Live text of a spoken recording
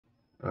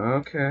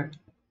Okay.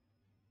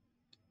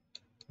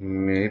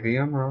 Maybe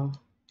I'm wrong.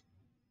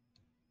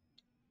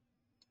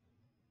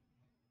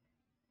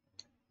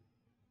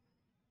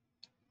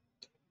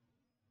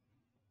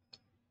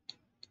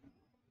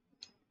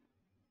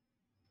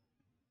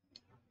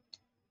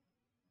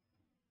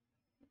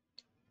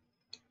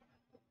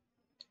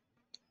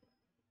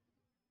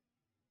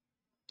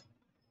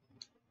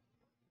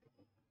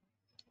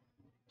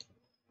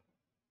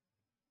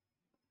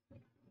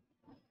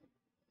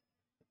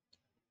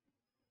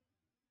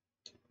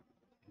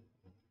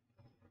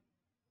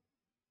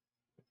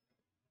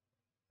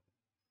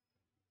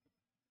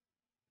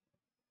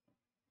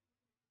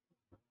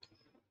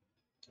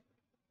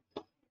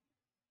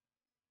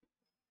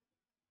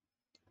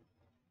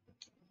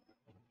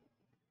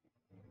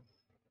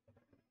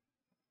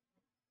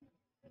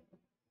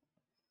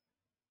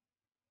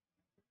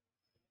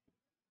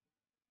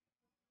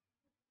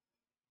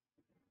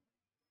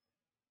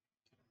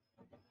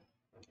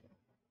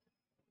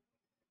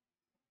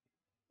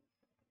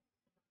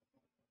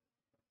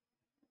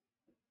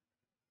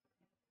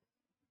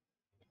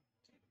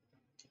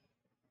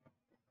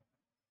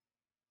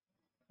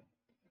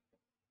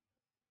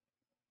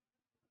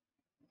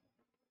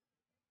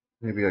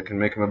 Maybe I can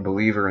make him a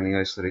believer in the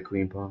isolated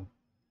queen pawn.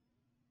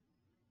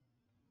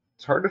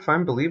 It's hard to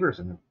find believers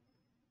in it.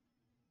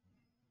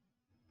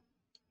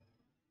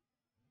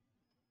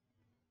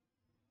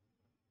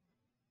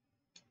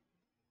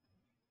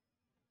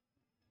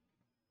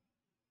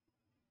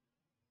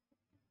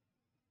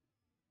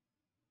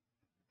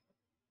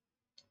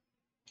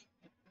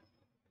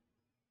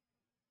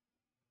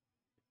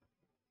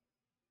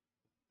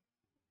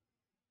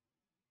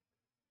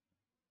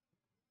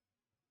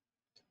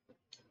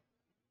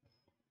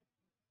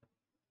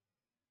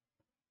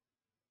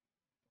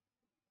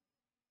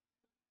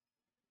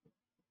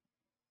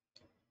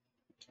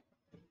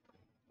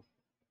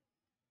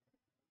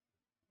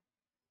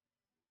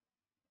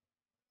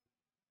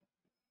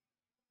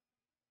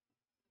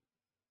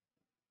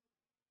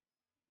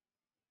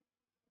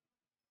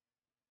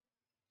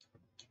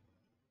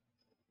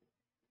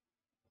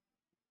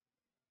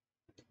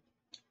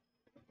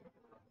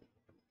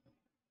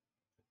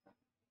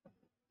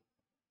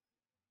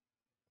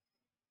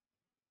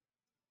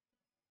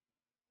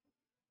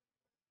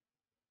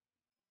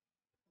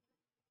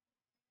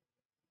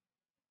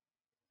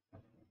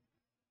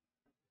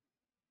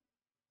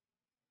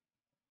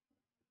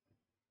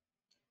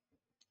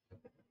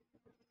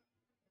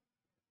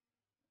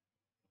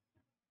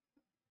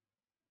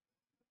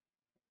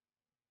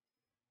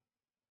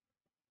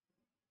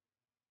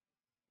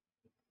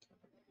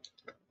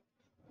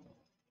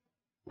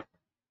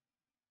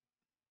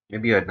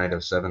 Maybe I'd knight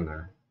f7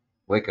 there.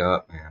 Wake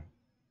up, man.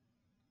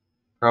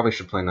 Probably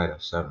should play knight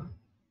f7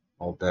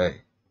 all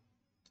day.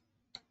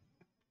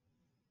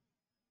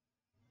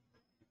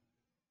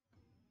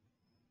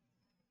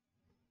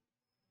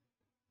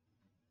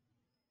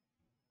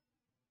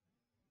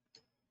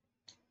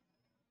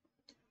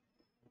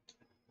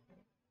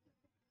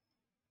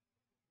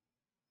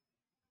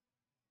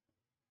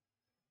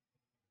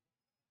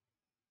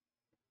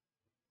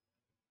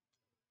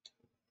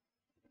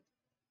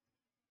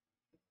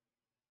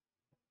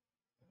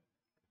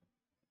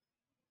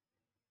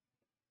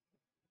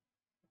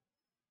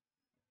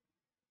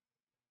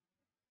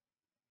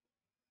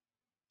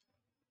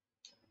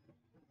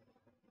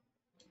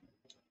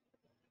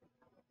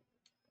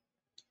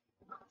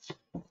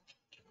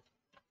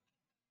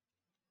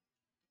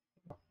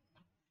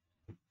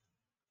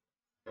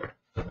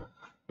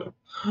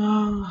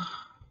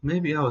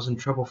 Maybe I was in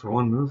trouble for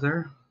one move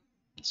there.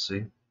 Let's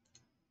see.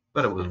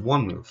 But it was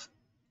one move.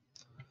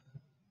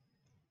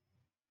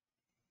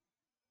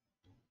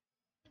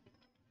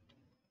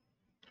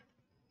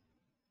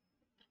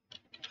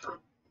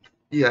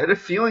 Yeah, I had a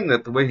feeling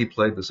that the way he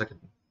played this, I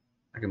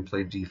can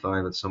play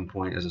d5 at some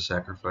point as a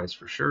sacrifice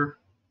for sure.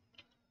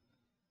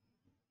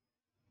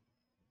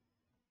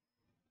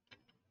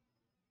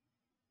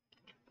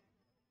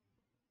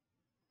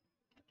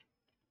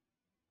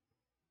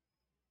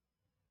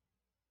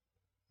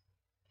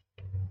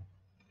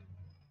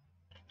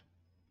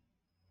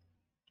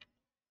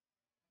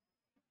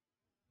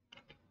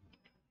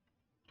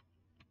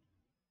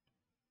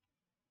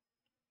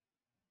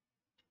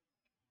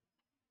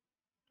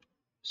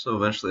 So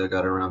eventually I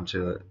got around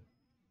to it.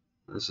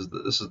 This is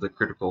the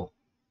critical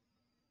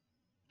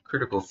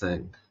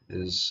thing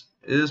is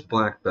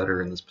black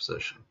better in this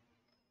position?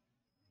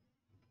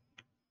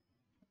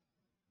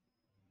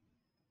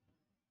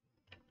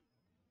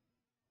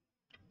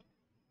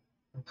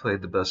 I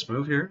played the best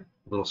move here,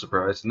 a little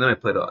surprised, and then I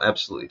played an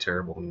absolutely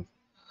terrible move,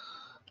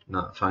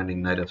 not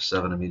finding knight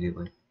f7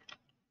 immediately.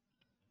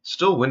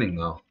 Still winning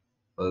though,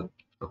 but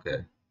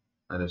okay,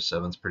 knight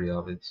f7 is pretty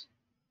obvious.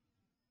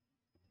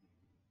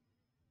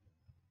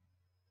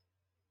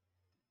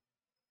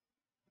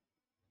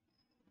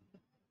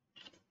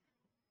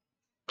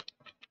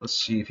 Let's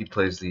see if he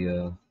plays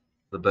the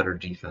better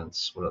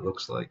defense, what it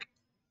looks like.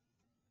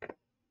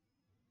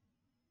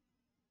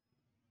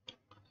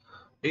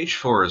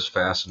 h4 is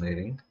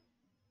fascinating.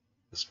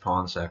 this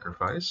pawn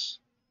sacrifice.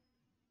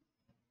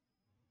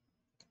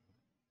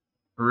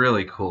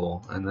 Really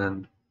cool. And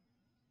then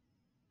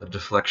a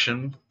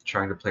deflection,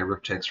 trying to play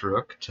rook takes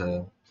rook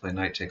to play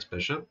knight takes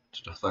bishop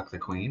to deflect the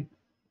queen.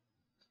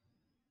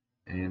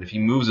 And if he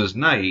moves his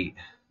knight,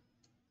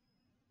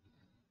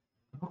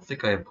 I don't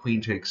think I have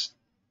queen takes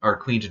or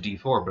queen to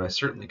d4, but I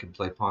certainly could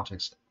play pawn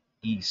takes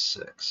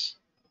e6.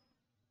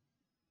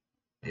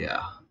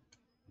 Yeah.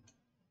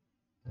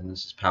 And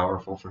this is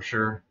powerful for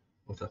sure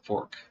with a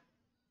fork.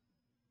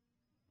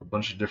 A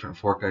bunch of different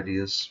fork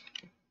ideas.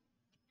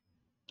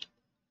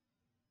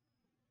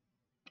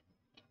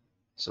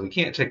 So we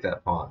can't take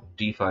that pawn.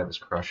 d5 is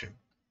crushing.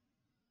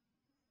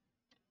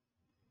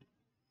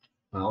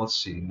 Well, let's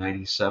see. Knight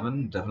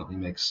e7 definitely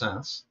makes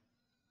sense.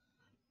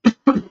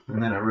 And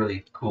then a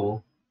really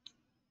cool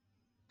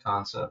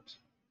concept.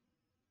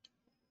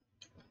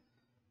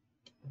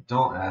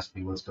 Don't ask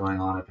me what's going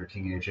on after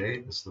king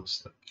h8. This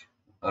looks like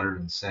utter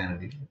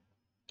insanity.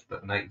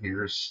 But knight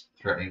here is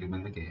threatening to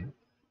win the game.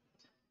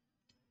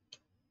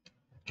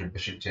 After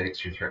bishop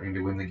takes, you're threatening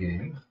to win the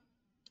game.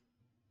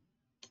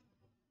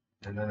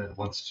 And then it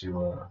wants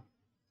to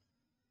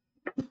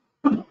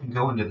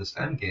go into this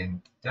endgame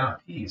down a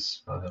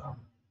piece, but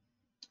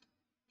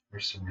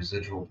there's some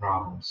residual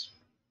problems.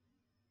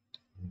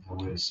 No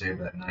way to save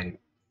that knight,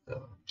 the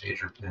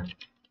major pin.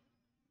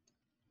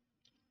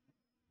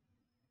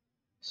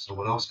 So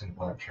what else can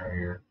black try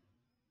here?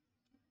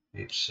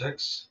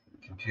 h6.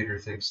 The computer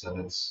thinks that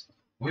it's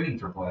winning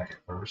for black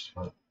at first,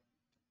 but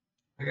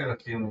I got a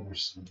feeling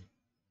there's some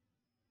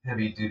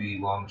heavy-duty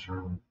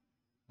long-term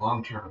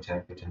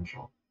attack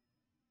potential.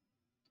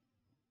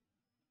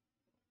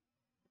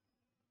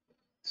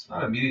 It's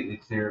not immediately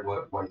clear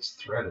what white's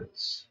threat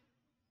is.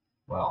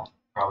 Well,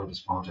 probably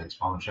just pawn takes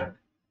pawn check.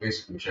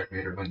 Basically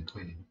checkmate or win the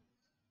queen.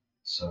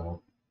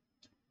 So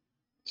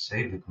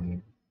save the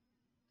queen.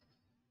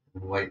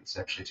 And white's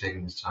actually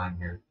taking his time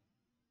here.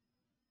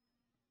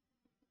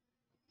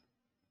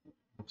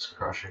 Looks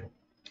crushing.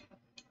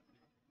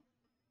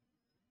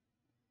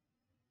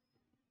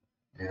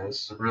 Yeah,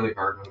 this is a really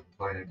hard move to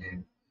play in a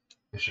game.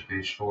 Bishop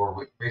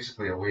h4,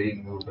 basically a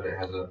waiting move, but it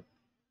has a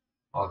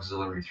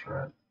auxiliary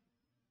threat.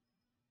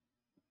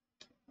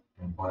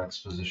 And black's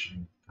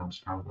position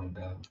comes crumbling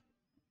down.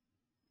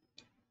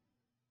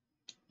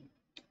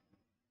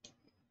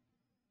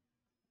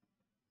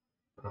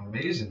 But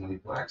amazingly,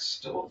 black's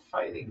still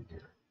fighting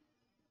here.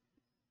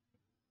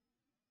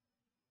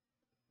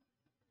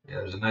 Yeah,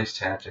 there's a nice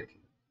tactic.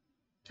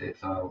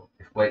 If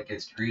white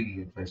gets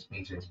greedy and plays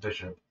queen takes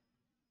bishop,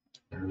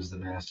 there is the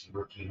nasty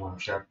rook e1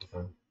 check with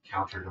a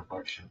counter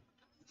deflection.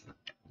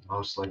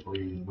 Most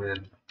likely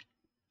win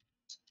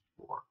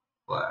for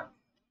black.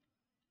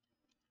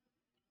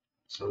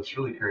 So it's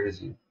really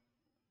crazy.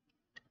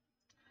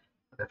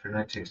 After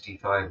knight takes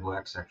d5,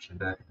 black's actually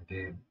back in the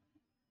game.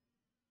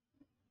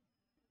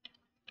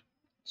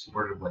 So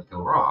where did white go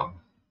wrong?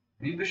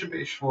 Maybe bishop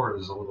h4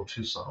 is a little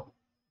too subtle.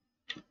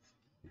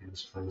 You can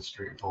just play the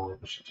straightforward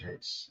bishop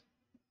takes.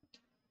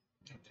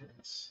 Give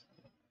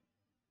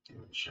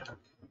it a check.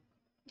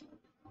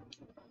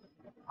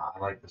 I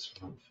like this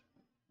move.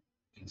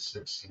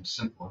 d6 seems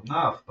simple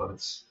enough, but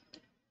it's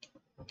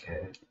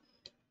okay.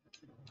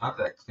 Not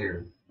that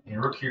clear.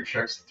 Rook here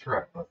checks the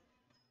threat, but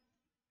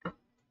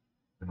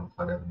I don't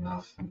quite have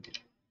enough.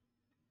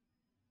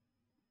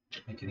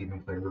 You could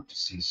even play rook to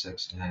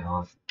c6 and hang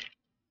on.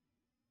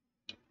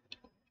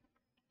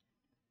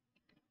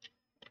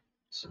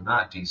 So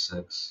not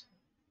d6,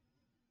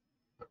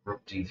 but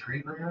rook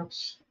d3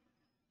 perhaps?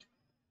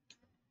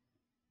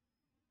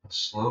 A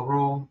slow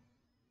roll?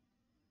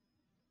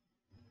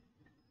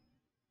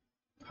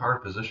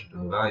 Hard position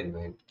to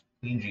evaluate.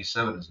 Queen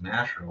g7 is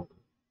natural,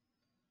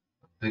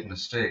 but a big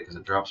mistake because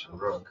it drops her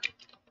rook.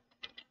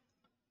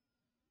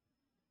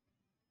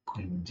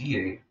 Queen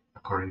d8,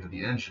 according to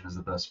the engine, is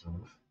the best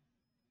move.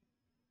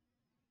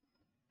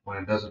 When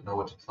it doesn't know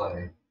what to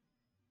play, it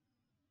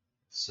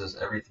says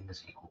everything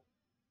is equal.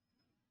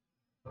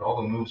 But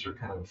all the moves are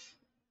kind of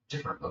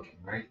different looking,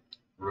 right?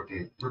 Rook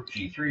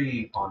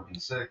g3, pawn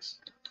b6,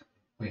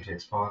 queen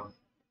takes pawn.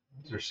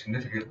 These are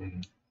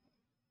significantly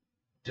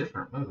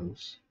different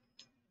moves.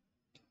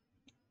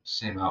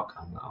 Same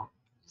outcome though.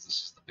 This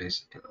is the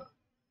basic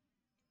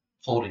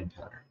holding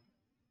pattern.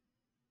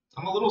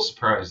 I'm a little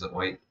surprised that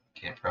white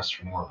can't press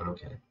for more, but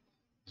okay.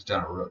 He's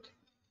down a rook.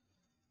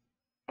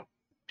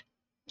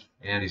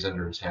 And he's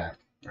under attack,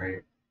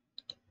 right?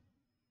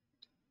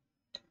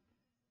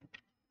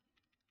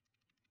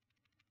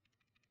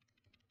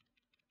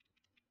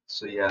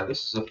 So yeah,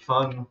 this is a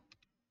fun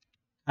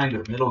kind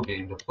of middle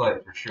game to play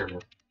for sure,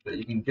 that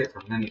you can get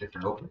from many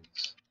different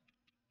openings.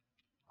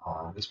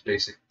 This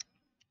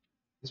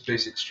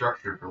basic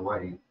structure for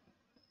white,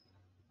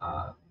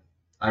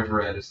 I've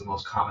read is the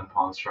most common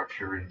pawn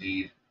structure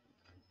indeed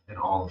in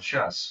all of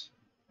chess,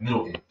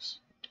 middle games.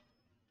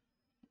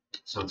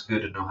 So it's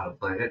good to know how to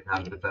play it and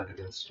how to defend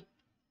against it.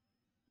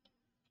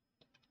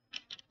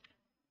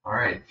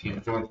 Alright, if you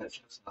enjoyed that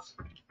chess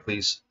lesson,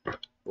 please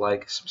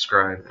like,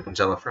 subscribe, and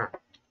tell a friend.